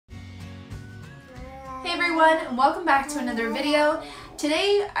Hey everyone, and welcome back to another video.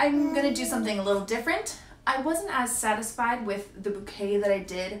 Today I'm going to do something a little different. I wasn't as satisfied with the bouquet that I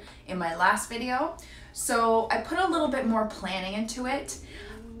did in my last video, so I put a little bit more planning into it,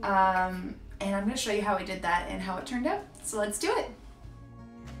 and I'm going to show you how I did that and how it turned out. So let's do it.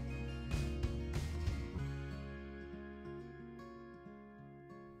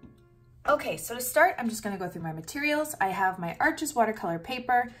 Okay, so to start, I'm just going to go through my materials. I have my Arches watercolor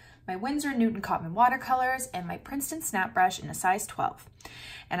paper, my Winsor Newton Cotman watercolors, and my Princeton snap brush in a size 12.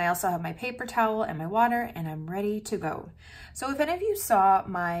 And I also have my paper towel and my water, and I'm ready to go. So if any of you saw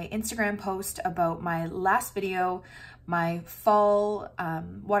my Instagram post about my last video, my fall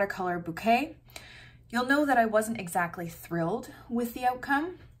watercolor bouquet, you'll know that I wasn't exactly thrilled with the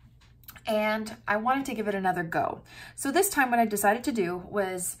outcome, and I wanted to give it another go. So this time what I decided to do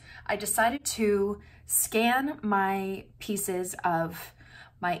was I decided to scan my pieces of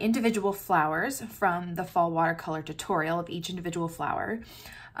my individual flowers from the fall watercolor tutorial of each individual flower.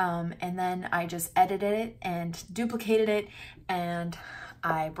 And then I just edited it and duplicated it, and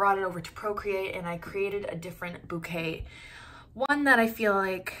I brought it over to Procreate and I created a different bouquet. One that I feel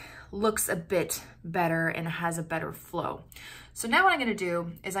like looks a bit better and has a better flow. So now what I'm gonna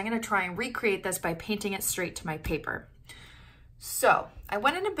do is I'm gonna try and recreate this by painting it straight to my paper. So I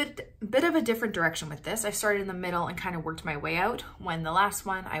went in a bit of a different direction with this. I started in the middle and kind of worked my way out, when the last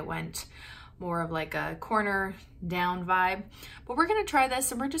one I went more of like a corner down vibe. But we're gonna try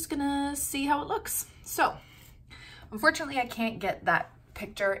this and we're just gonna see how it looks. So unfortunately I can't get that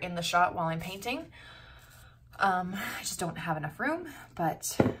picture in the shot while I'm painting. I just don't have enough room,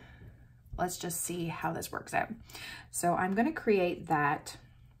 but let's just see how this works out. So I'm gonna create that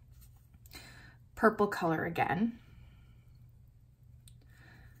purple color again.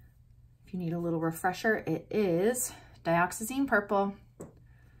 If you need a little refresher, it is dioxazine purple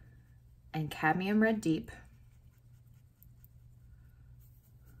and cadmium red deep.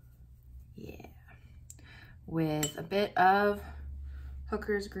 Yeah. With a bit of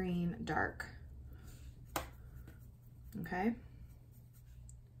Hooker's green dark. Okay.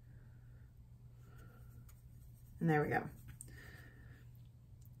 And there we go.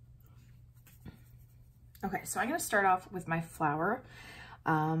 Okay, so I'm gonna start off with my flower.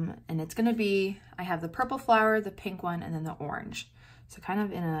 And it's gonna be, I have the purple flower, the pink one, and then the orange. So kind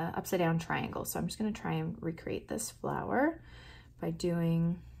of in a upside down triangle. So I'm just gonna try and recreate this flower by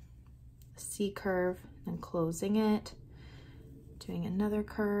doing a C curve and closing it, doing another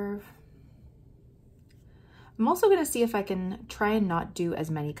curve. I'm also gonna see if I can try and not do as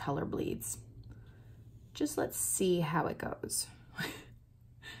many color bleeds. Just let's see how it goes.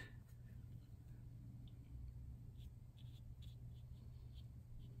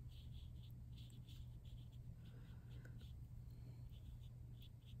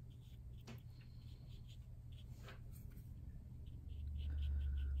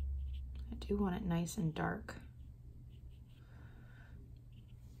 I do want it nice and dark.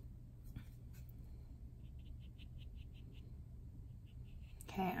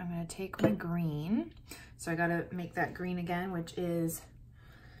 Okay, I'm gonna take my green. So I gotta make that green again, which is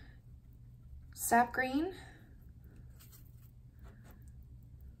sap green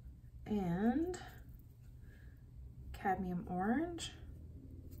and cadmium orange.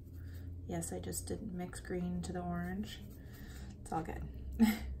 Yes, I just did mix green to the orange. It's all good.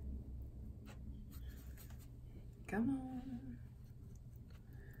 Come on.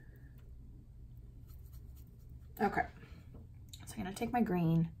 Okay, so I'm gonna take my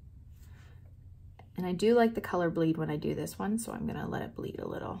green, and I do like the color bleed when I do this one, so I'm gonna let it bleed a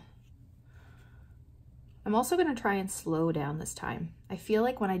little. I'm also gonna try and slow down this time. I feel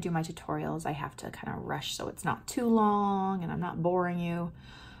like when I do my tutorials, I have to kind of rush so it's not too long and I'm not boring you,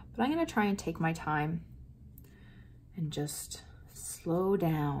 but I'm gonna try and take my time and just slow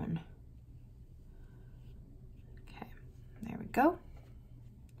down. There we go.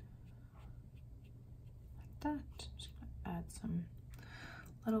 Like that. Just gonna add some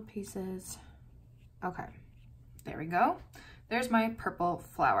little pieces. Okay, there we go. There's my purple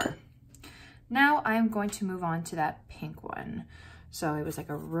flower. Now I'm going to move on to that pink one. So it was like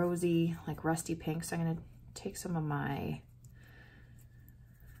a rosy, like rusty pink. So I'm gonna take some of my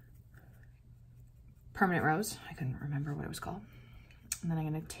permanent rose. I couldn't remember what it was called. And then I'm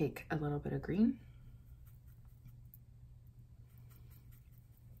gonna take a little bit of green.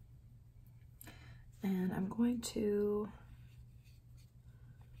 And I'm going to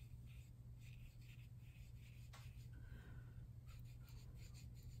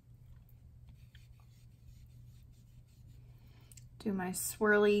do my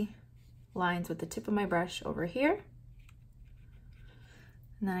swirly lines with the tip of my brush over here.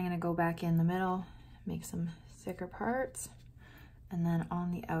 And then I'm gonna go back in the middle make some thicker parts, and then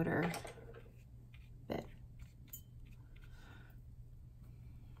on the outer bit.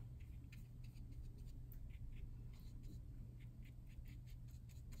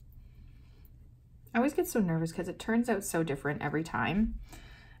 I always get so nervous because it turns out so different every time.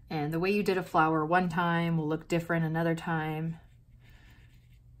 And the way you did a flower one time will look different another time.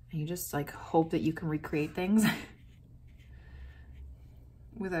 And you just like hope that you can recreate things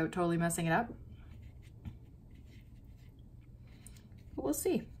without totally messing it up. But we'll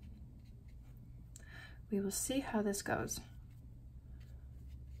see. We will see how this goes.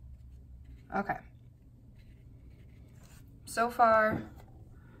 Okay. So far,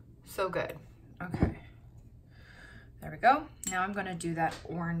 so good. Okay. There we go. Now I'm gonna do that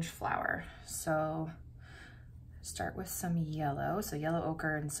orange flower. So start with some yellow. So yellow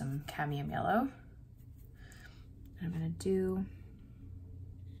ochre and some cadmium yellow. I'm gonna do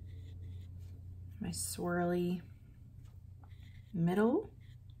my swirly middle.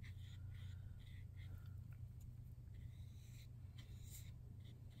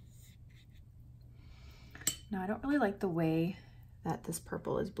 Now I don't really like the way that this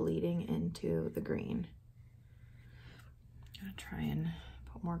purple is bleeding into the green. I'm gonna try and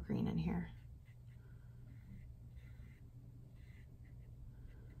put more green in here.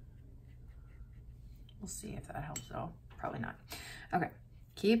 We'll see if that helps at all. Probably not. Okay,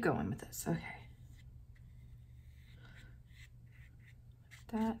 keep going with this. Okay.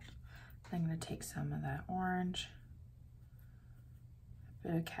 Like that. I'm gonna take some of that orange, a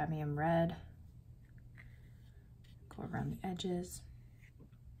bit of cadmium red, go around the edges.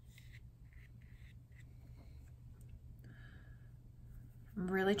 I'm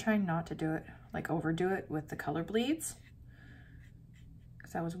really trying not to do it, like overdo it with the color bleeds,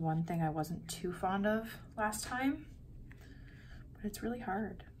 because that was one thing I wasn't too fond of last time, but it's really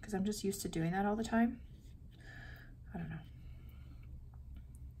hard because I'm just used to doing that all the time. I don't know.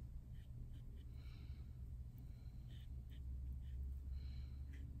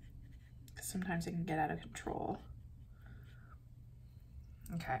 Sometimes it can get out of control.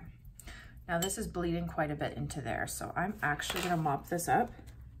 Okay, now this is bleeding quite a bit into there, so I'm actually gonna mop this up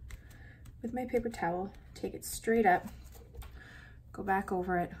with my paper towel, take it straight up, go back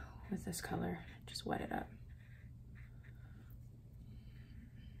over it with this color, just wet it up.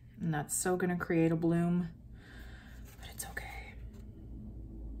 And that's so gonna create a bloom, but it's okay.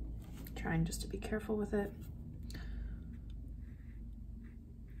 Trying just to be careful with it.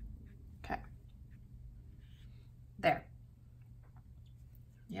 There.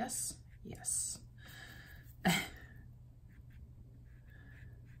 Yes, yes.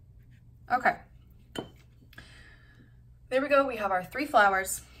 Okay. There we go. We have our 3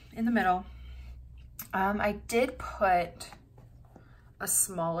 flowers in the middle. I did put a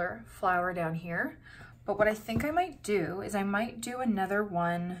smaller flower down here, but what I think I might do is I might do another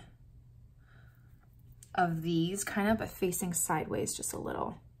one of these kind of, but facing sideways just a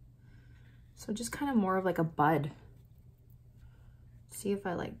little. So just kind of more of like a bud. See if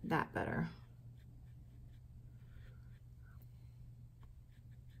I like that better.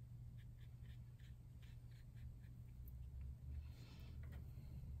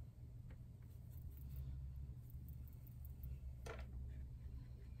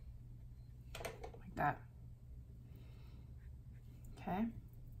 Like that. Okay.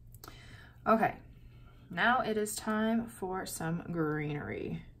 Okay. Now it is time for some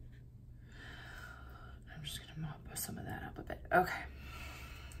greenery. I'm just gonna mop some of that up a bit. Okay.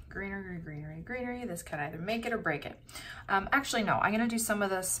 Greenery, greenery, greenery. This can either make it or break it. Actually, no, I'm gonna do some of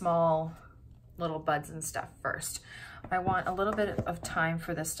the small little buds and stuff first. I want a little bit of time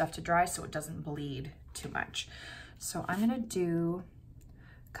for this stuff to dry so it doesn't bleed too much. So I'm gonna do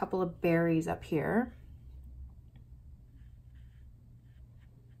a couple of berries up here.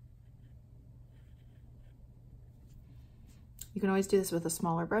 You can always do this with a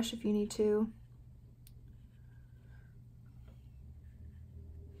smaller brush if you need to.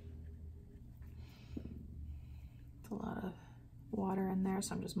 A lot of water in there,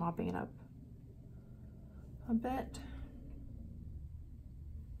 so I'm just mopping it up a bit.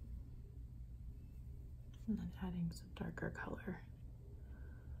 And then adding some darker color.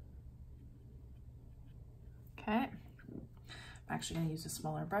 Okay. I'm actually going to use a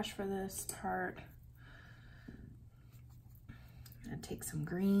smaller brush for this part. I'm going to take some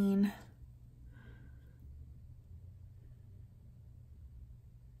green.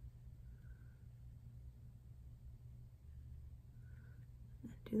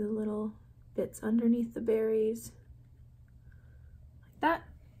 Do the little bits underneath the berries, like that.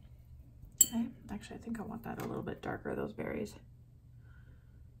 Okay, actually I think I want that a little bit darker, those berries.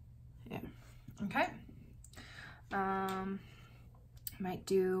 Yeah, Okay. Might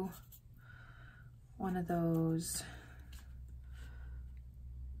do one of those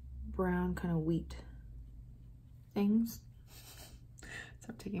brown kind of wheat things. So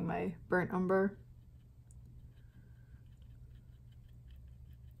I'm taking my burnt umber.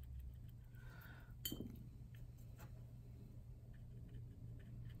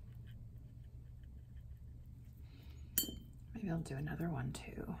 Maybe I'll do another one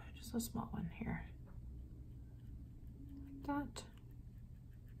too, just a small one here. Like that.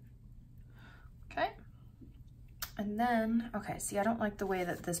 Okay. And then, okay, see, I don't like the way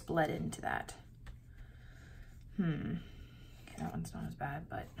that this bled into that. Okay, that one's not as bad,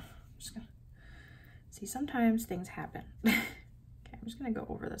 but I'm just gonna, see, sometimes things happen. Okay, I'm just gonna go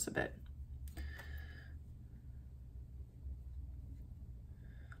over this a bit.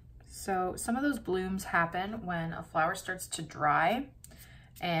 So some of those blooms happen when a flower starts to dry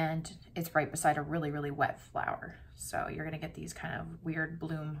and it's right beside a really, really wet flower. So you're gonna get these kind of weird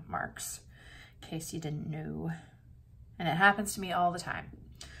bloom marks, in case you didn't know. And it happens to me all the time.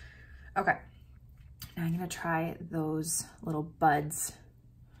 Okay, now I'm gonna try those little buds.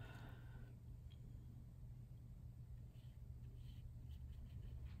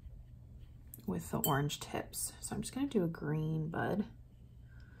 With the orange tips. So I'm just gonna do a green bud.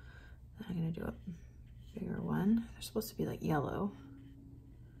 I'm gonna do a bigger one. They're supposed to be like yellow.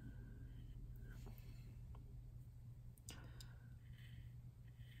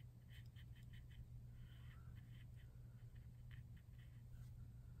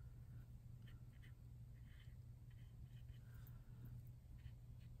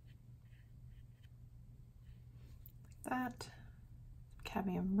 Like that.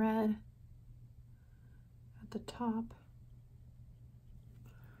 Cadmium red at the top.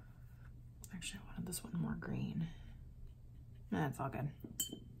 Actually, I wanted this one more green. That's all good.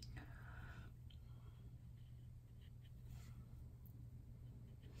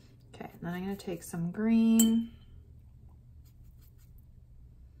 Okay, then I'm gonna take some green.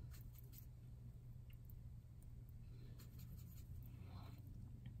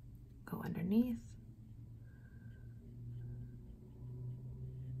 Go underneath.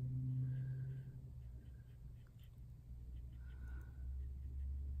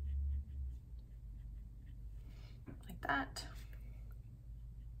 Like that.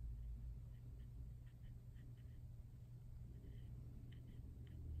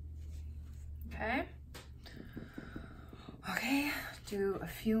 Okay. Okay, do a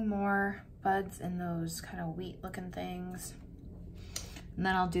few more buds in those kind of wheat looking things. And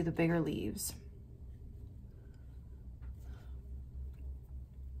then I'll do the bigger leaves.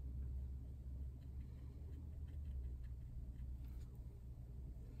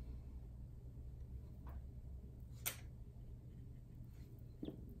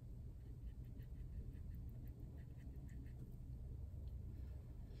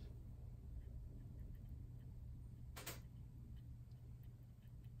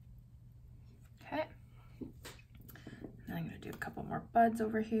 Okay. And I'm gonna do a couple more buds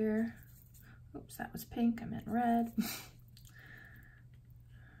over here. Oops, that was pink, I meant red.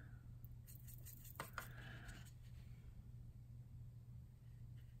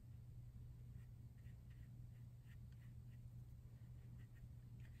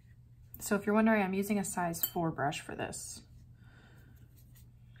 So if you're wondering, I'm using a size 4 brush for this.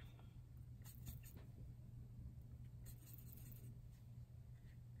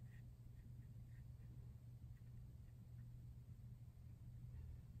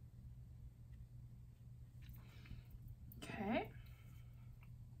 Okay.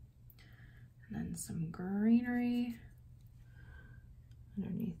 And then some greenery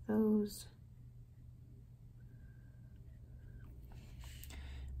underneath those.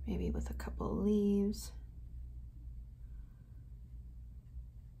 Maybe with a couple leaves.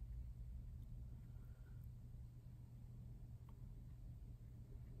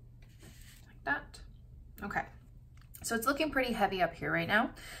 Like that. Okay, so it's looking pretty heavy up here right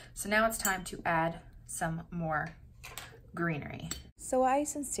now. So now it's time to add some more greenery. So I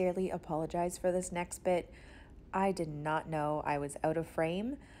sincerely apologize for this next bit. I did not know I was out of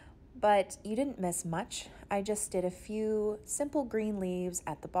frame, but you didn't miss much. I just did a few simple green leaves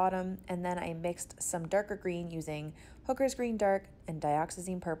at the bottom, and then I mixed some darker green using Hooker's Green Dark and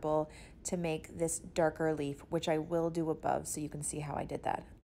Dioxazine Purple to make this darker leaf, which I will do above so you can see how I did that.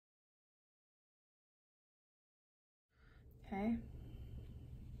 Okay.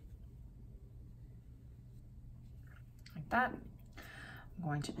 Like that. I'm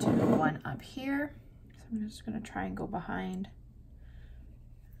going to do one up here. So I'm just going to try and go behind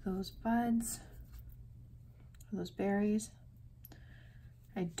those buds, those berries.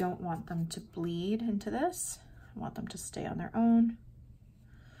 I don't want them to bleed into this. I want them to stay on their own.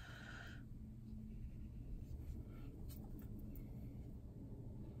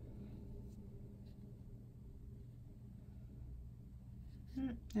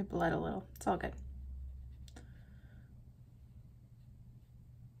 It bled a little. It's all good.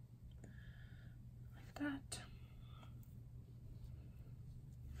 Like that.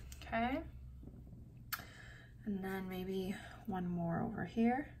 Okay. And then maybe one more over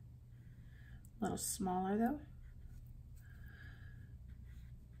here. A little smaller though.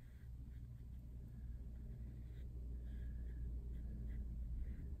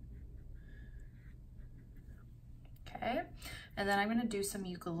 Okay, and then I'm gonna do some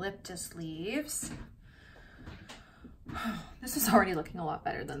eucalyptus leaves. This is already looking a lot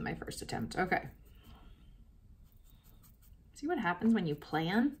better than my first attempt. Okay. See what happens when you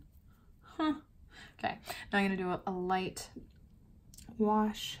plan? Huh. Okay, now I'm gonna do a light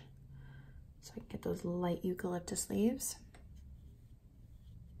wash so I can get those light eucalyptus leaves.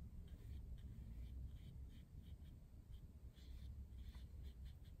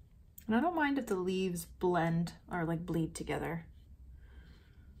 And I don't mind if the leaves blend or like bleed together.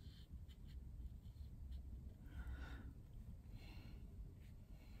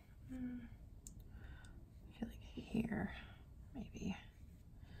 I feel like here, maybe.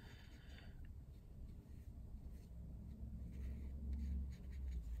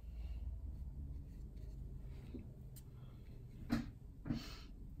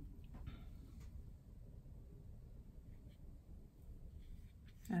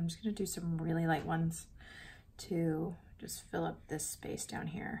 And I'm just gonna do some really light ones to just fill up this space down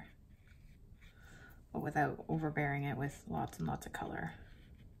here, but without overbearing it with lots and lots of color.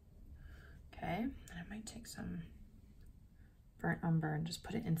 Okay, and I might take some burnt umber and just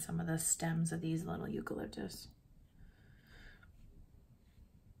put it in some of the stems of these little eucalyptus.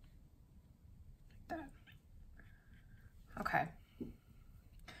 Like that. Okay.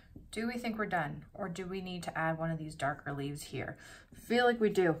 Do we think we're done, or do we need to add one of these darker leaves here? I feel like we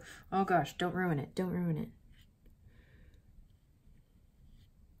do. Oh gosh, don't ruin it. Don't ruin it.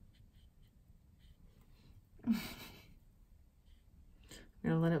 I'm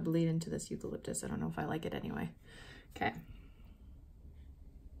gonna let it bleed into this eucalyptus. I don't know if I like it anyway. Okay.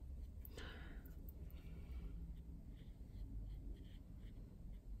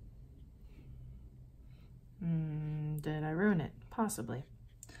 Did I ruin it? Possibly.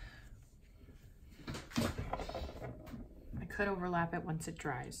 I could overlap it once it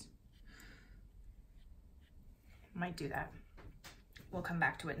dries. Might do that. We'll come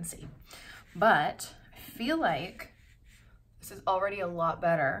back to it and see. But I feel like this is already a lot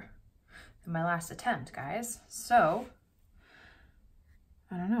better than my last attempt, guys. So,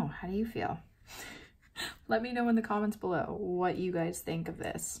 I don't know, how do you feel? Let me know in the comments below what you guys think of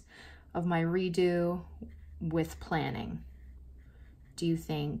this, of my redo with planning. Do you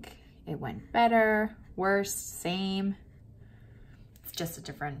think it went better, worse, same? It's just a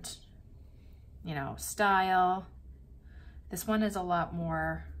different, you know, style. This one is a lot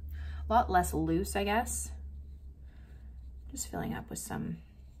less loose, I guess. Just filling up with some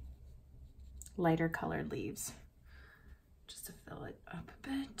lighter colored leaves, just to fill it up a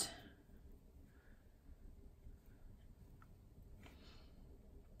bit.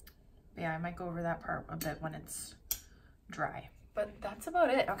 But yeah, I might go over that part a bit when it's dry, but that's about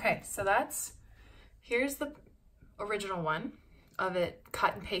it. Okay, so here's the original one of it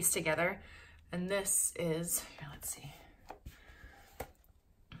cut and paste together. And this is, here, let's see.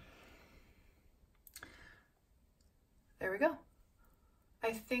 There we go.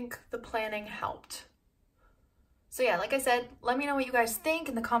 I think the planning helped. So yeah, like I said, let me know what you guys think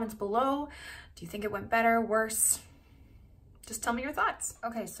in the comments below. Do you think it went better, worse? Just tell me your thoughts.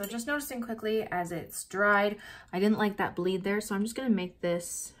 Okay, so just noticing quickly as it's dried, I didn't like that bleed there, so I'm just gonna make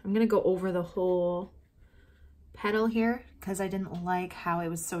this, I'm gonna go over the whole petal here because I didn't like how it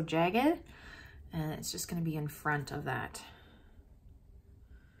was so jagged, and it's just gonna be in front of that.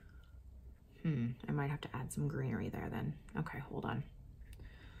 I might have to add some greenery there then. Okay, hold on.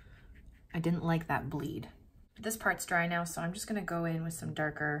 I didn't like that bleed. This part's dry now, so I'm just gonna go in with some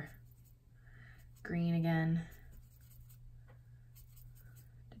darker green again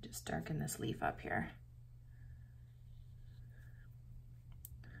to just darken this leaf up here.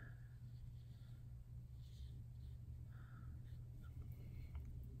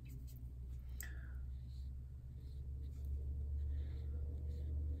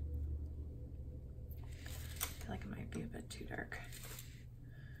 I feel like it might be a bit too dark.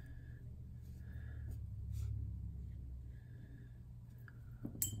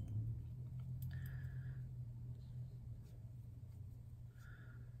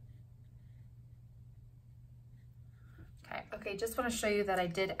 Okay, just want to show you that I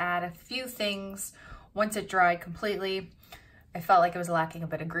did add a few things once it dried completely. I felt like it was lacking a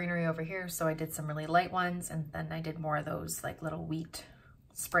bit of greenery over here, so I did some really light ones, and then I did more of those like little wheat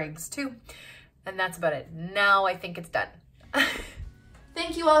sprigs too. And that's about it. Now I think it's done.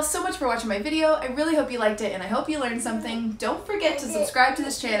 Thank you all so much for watching my video. I really hope you liked it and I hope you learned something. Don't forget to subscribe to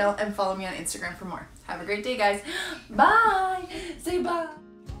this channel and follow me on Instagram for more. Have a great day, guys. Bye. Say bye.